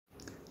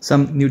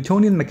some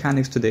Newtonian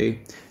mechanics today,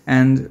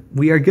 and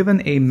we are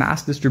given a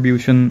mass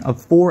distribution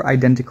of 4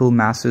 identical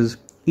masses,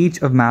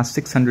 each of mass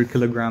 600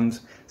 kilograms,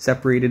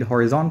 separated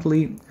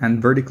horizontally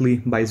and vertically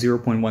by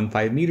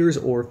 0.15 meters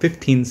or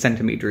 15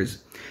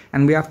 centimeters.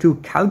 And we have to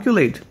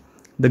calculate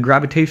the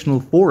gravitational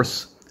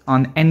force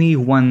on any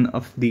one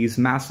of these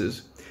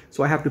masses.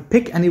 So I have to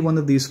pick any one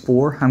of these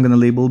 4. I'm going to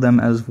label them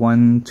as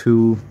 1,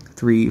 2,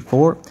 3,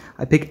 4.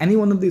 I pick any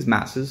one of these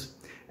masses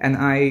and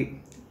I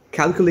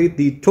calculate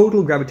the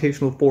total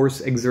gravitational force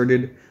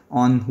exerted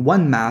on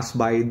one mass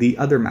by the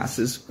other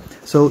masses.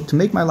 So to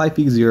make my life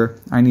easier,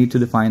 I need to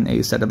define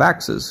a set of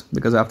axes,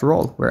 because after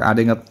all, we're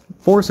adding up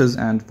forces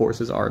and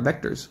forces are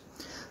vectors.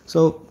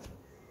 So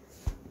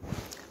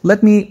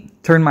let me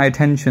turn my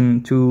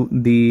attention to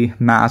the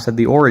mass at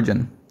the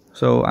origin.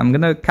 So I'm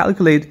going to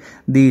calculate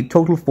the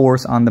total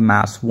force on the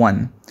mass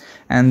 1.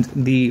 And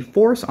the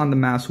force on the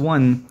mass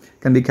 1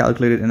 can be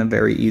calculated in a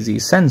very easy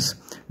sense,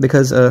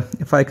 because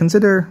if I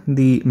consider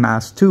the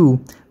mass 2,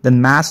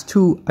 then mass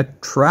 2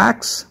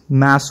 attracts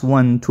mass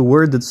 1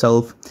 towards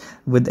itself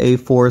with a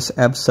force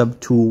F sub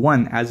 2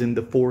 1, as in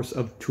the force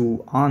of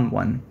 2 on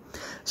 1.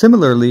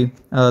 Similarly,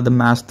 the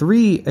mass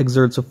 3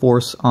 exerts a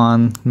force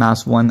on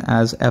mass 1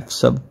 as F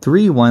sub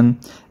 3 1,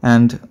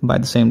 and by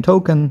the same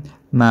token,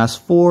 mass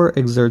 4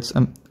 exerts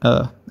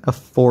a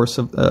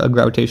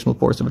gravitational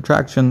force of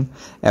attraction,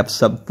 F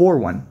sub 4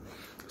 1.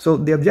 So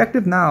the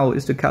objective now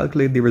is to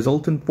calculate the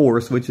resultant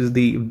force, which is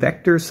the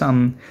vector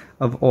sum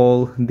of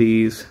all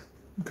these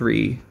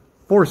 3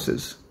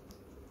 forces.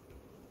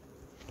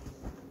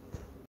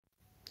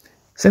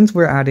 Since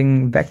we're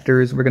adding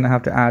vectors, we're going to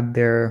have to add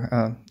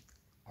their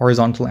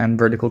horizontal and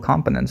vertical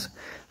components.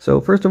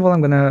 So first of all, I'm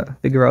going to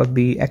figure out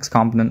the x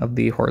component of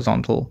the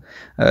horizontal,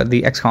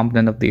 the x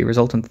component of the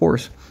resultant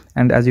force.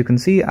 And as you can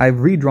see, I've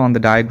redrawn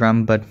the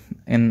diagram, but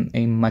in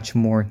a much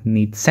more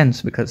neat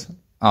sense, because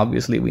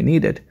obviously we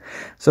need it.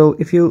 So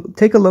if you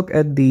take a look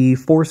at the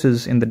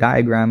forces in the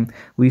diagram,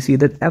 we see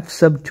that F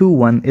sub 2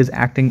 1 is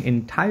acting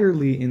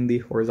entirely in the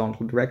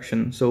horizontal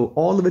direction. So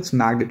all of its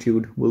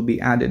magnitude will be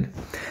added.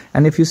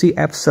 And if you see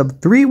F sub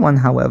 3 1,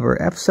 however,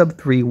 F sub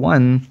 3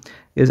 1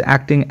 is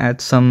acting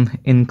at some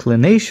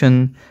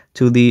inclination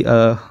to the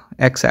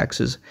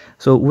x-axis.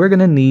 So we're going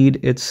to need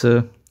its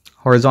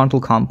horizontal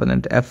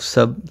component, F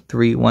sub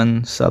 3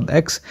 1 sub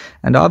x,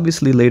 and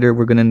obviously later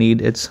we're going to need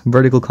its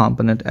vertical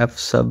component, F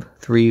sub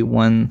 3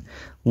 1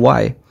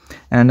 y.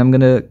 And I'm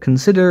going to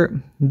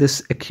consider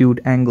this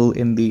acute angle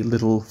in the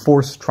little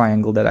force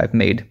triangle that I've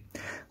made.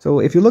 So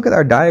if you look at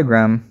our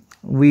diagram,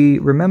 we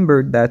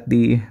remembered that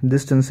the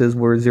distances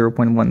were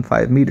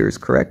 0.15 meters,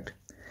 correct?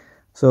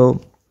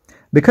 So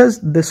because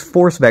this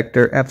force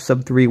vector, F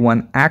sub 3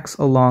 1, acts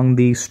along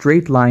the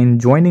straight line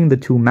joining the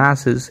 2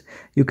 masses,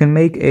 you can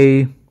make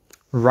a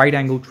right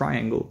angle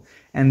triangle,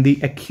 and the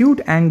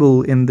acute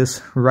angle in this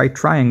right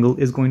triangle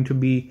is going to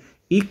be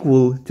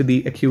equal to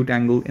the acute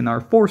angle in our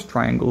force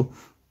triangle.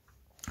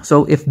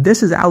 So if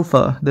this is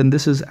alpha, then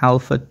this is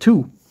alpha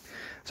 2.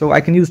 So I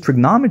can use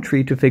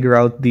trigonometry to figure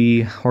out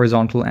the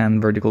horizontal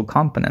and vertical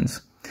components.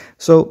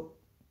 So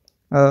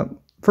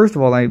first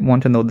of all, I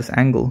want to know this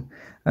angle.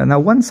 Now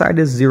one side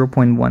is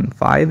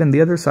 0.15 and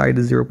the other side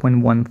is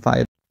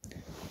 0.15.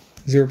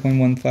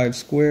 0.15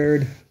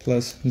 squared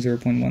plus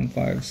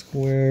 0.15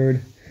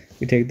 squared.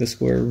 You take the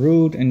square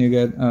root and you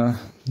get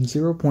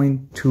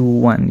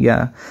 0.21.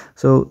 Yeah,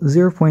 so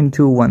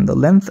 0.21. The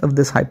length of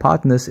this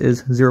hypotenuse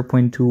is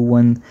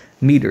 0.21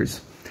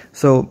 meters.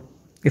 So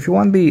if you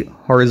want the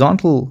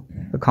horizontal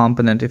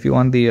component,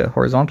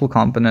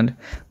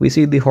 we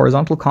see the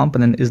horizontal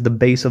component is the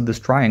base of this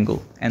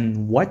triangle.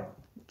 And what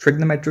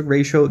trigonometric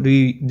ratio do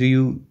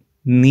you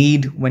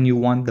need when you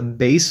want the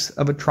base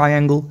of a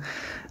triangle?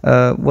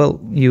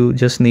 Well, you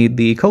just need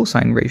the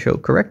cosine ratio,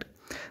 correct?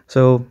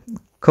 So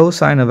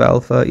cosine of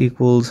alpha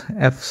equals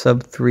F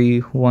sub 3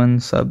 1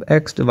 sub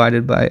x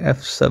divided by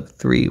F sub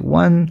 3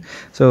 1.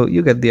 So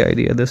you get the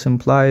idea. This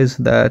implies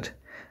that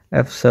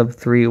F sub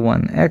 3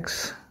 1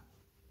 x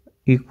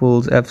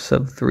equals F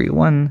sub 3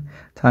 1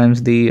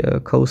 times the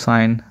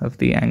cosine of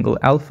the angle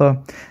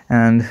alpha,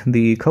 and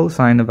the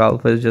cosine of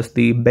alpha is just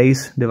the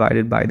base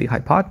divided by the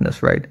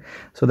hypotenuse, right?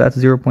 So that's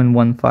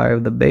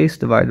 0.15, the base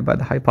divided by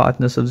the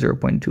hypotenuse of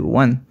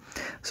 0.21.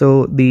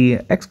 So the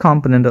x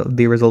component of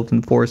the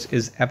resultant force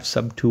is F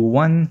sub 2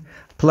 1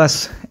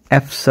 plus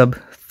F sub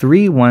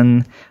 3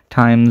 1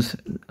 times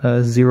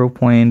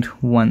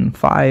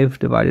 0.15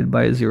 divided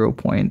by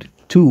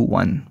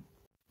 0.21.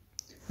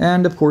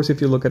 And of course,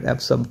 if you look at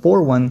F sub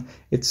 4 1,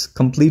 it's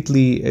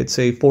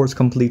a force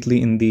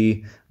completely in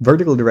the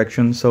vertical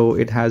direction, so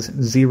it has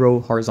 0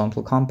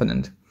 horizontal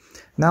component.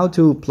 Now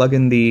to plug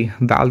in the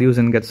values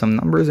and get some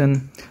numbers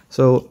in.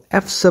 So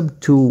F sub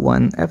 2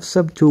 1,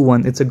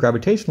 it's a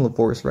gravitational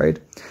force, right?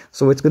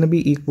 So it's going to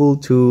be equal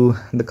to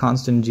the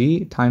constant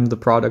g times the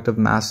product of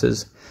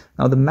masses.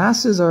 Now the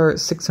masses are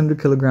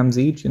 600 kilograms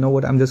each. You know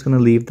what? I'm just going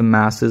to leave the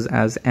masses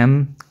as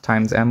m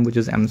times m, which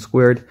is m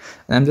squared.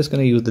 And I'm just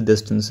going to use the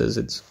distances.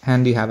 It's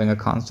handy having a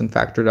constant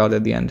factored out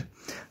at the end.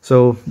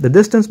 So the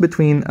distance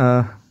between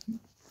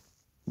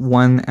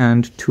 1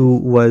 and 2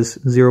 was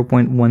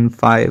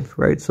 0.15,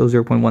 right? So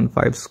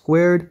 0.15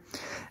 squared.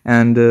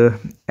 And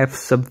f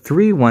sub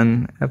 3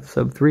 1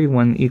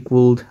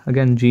 equaled,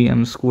 again,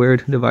 gm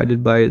squared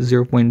divided by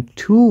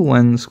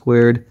 0.21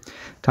 squared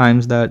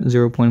times that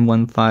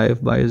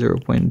 0.15 by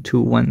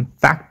 0.21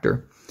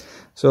 factor.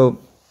 So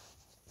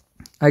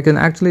I can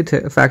actually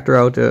factor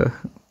out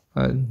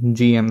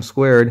gm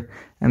squared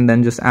and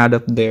then just add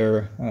up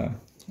the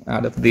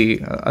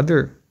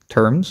other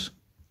terms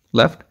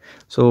left.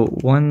 So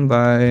 1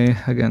 by,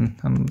 again,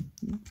 I'm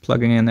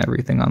plugging in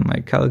everything on my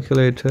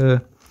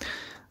calculator.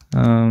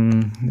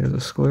 There's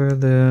a square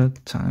there,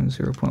 times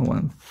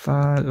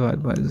 0.15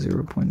 divided by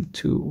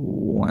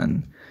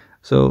 0.21.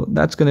 So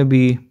that's going to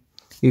be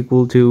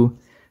equal to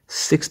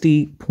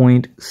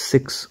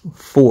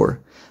 60.64.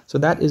 So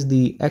that is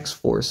the X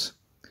force.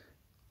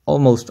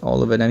 Almost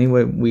all of it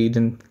anyway. We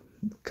didn't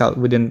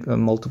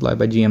multiply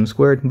by gm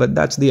squared, but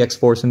that's the X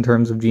force in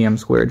terms of gm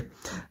squared.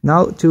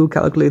 Now to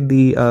calculate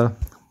the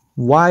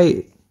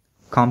Y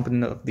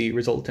component of the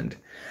resultant.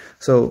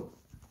 So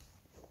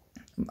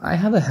I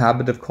have a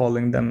habit of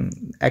calling them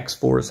X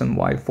force and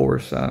Y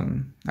force.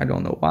 I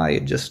don't know why,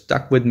 it just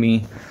stuck with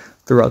me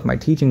throughout my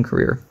teaching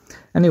career.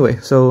 Anyway,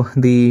 so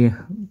the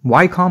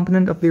Y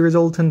component of the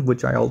resultant,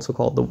 which I also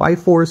call the Y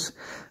force,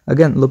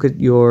 again, look at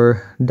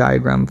your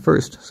diagram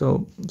first.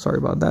 So sorry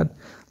about that.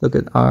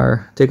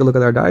 Take a look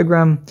at our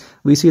diagram.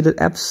 We see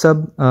that f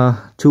sub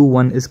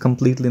 2,1 is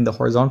completely in the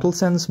horizontal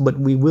sense, but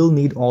we will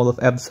need all of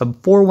f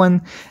sub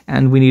 4,1,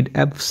 and we need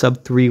f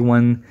sub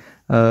 3,1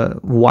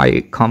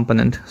 y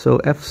component. So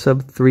f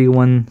sub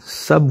 3,1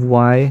 sub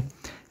y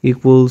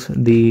equals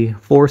the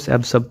force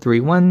f sub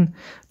 3,1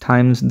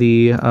 times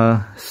the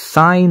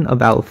sine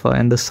of alpha,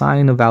 and the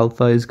sine of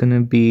alpha is going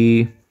to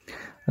be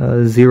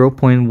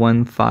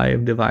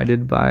 0.15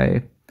 divided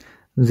by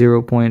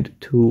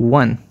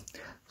 0.21.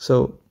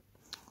 So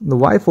the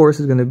y force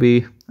is going to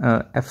be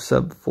f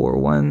sub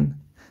 4,1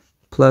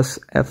 plus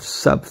f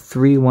sub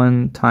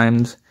 3,1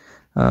 times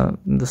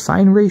the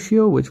sine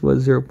ratio, which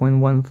was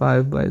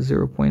 0.15 by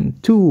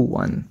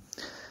 0.21.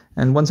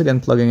 And once again,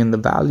 plugging in the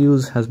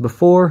values as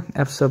before,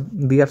 the f sub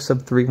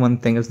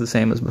 3,1 thing is the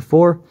same as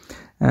before.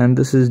 And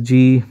this is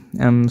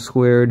gm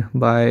squared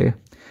by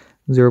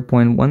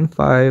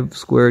 0.15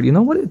 squared. You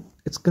know what?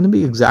 It's going to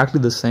be exactly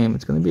the same.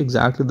 It's going to be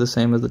exactly the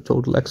same as the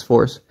total X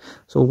force.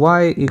 So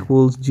y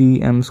equals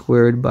gm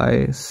squared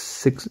by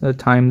 6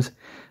 times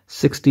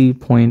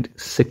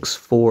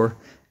 60.64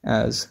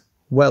 as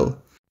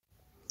well.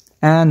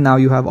 And now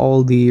you have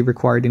all the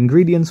required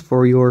ingredients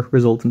for your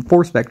resultant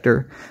force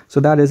vector. So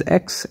that is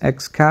x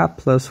cap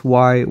plus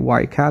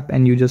y cap,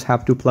 and you just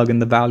have to plug in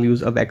the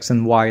values of x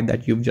and y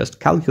that you've just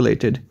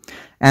calculated.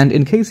 And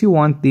in case you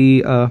want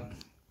the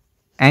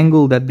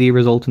angle that the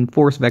resultant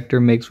force vector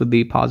makes with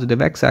the positive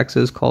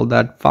x-axis, called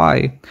that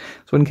phi.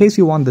 So in case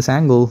you want this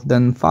angle,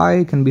 then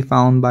phi can be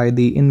found by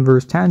the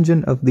inverse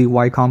tangent of the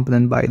y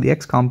component by the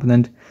x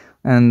component,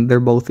 and they're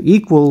both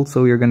equal,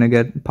 so you're going to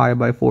get pi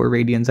by 4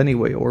 radians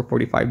anyway, or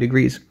 45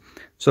 degrees.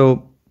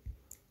 So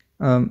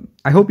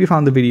I hope you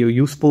found the video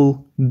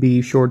useful.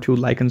 Be sure to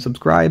like and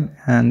subscribe,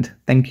 and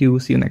thank you.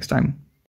 See you next time.